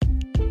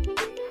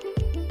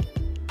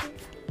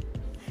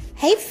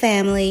Hey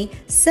family,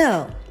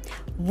 so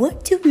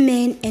what do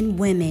men and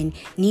women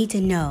need to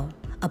know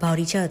about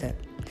each other?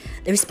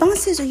 The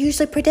responses are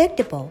usually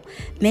predictable.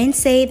 Men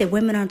say that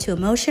women aren't too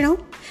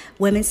emotional.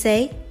 Women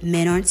say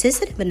men aren't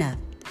sensitive enough.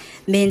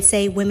 Men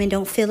say women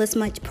don't feel as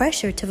much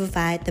pressure to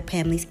provide the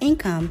family's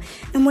income.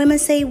 And women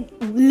say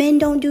men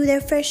don't do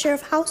their fair share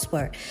of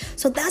housework.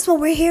 So that's what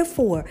we're here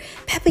for.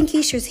 Pep and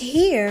Keisha's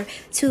here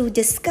to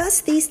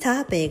discuss these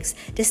topics,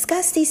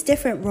 discuss these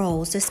different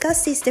roles,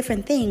 discuss these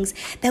different things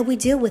that we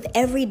deal with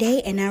every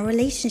day in our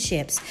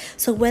relationships.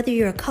 So whether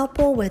you're a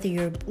couple, whether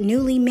you're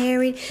newly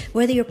married,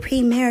 whether you're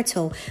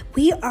premarital,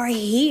 we are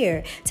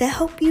here to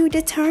help you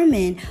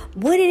determine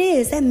what it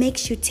is that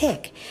makes you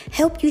tick.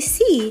 Help you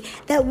see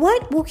that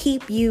what will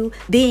keep you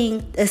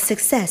being a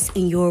success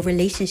in your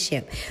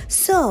relationship.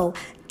 So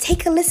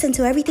take a listen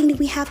to everything that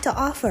we have to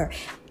offer.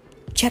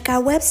 Check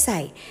our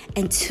website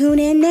and tune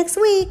in next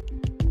week.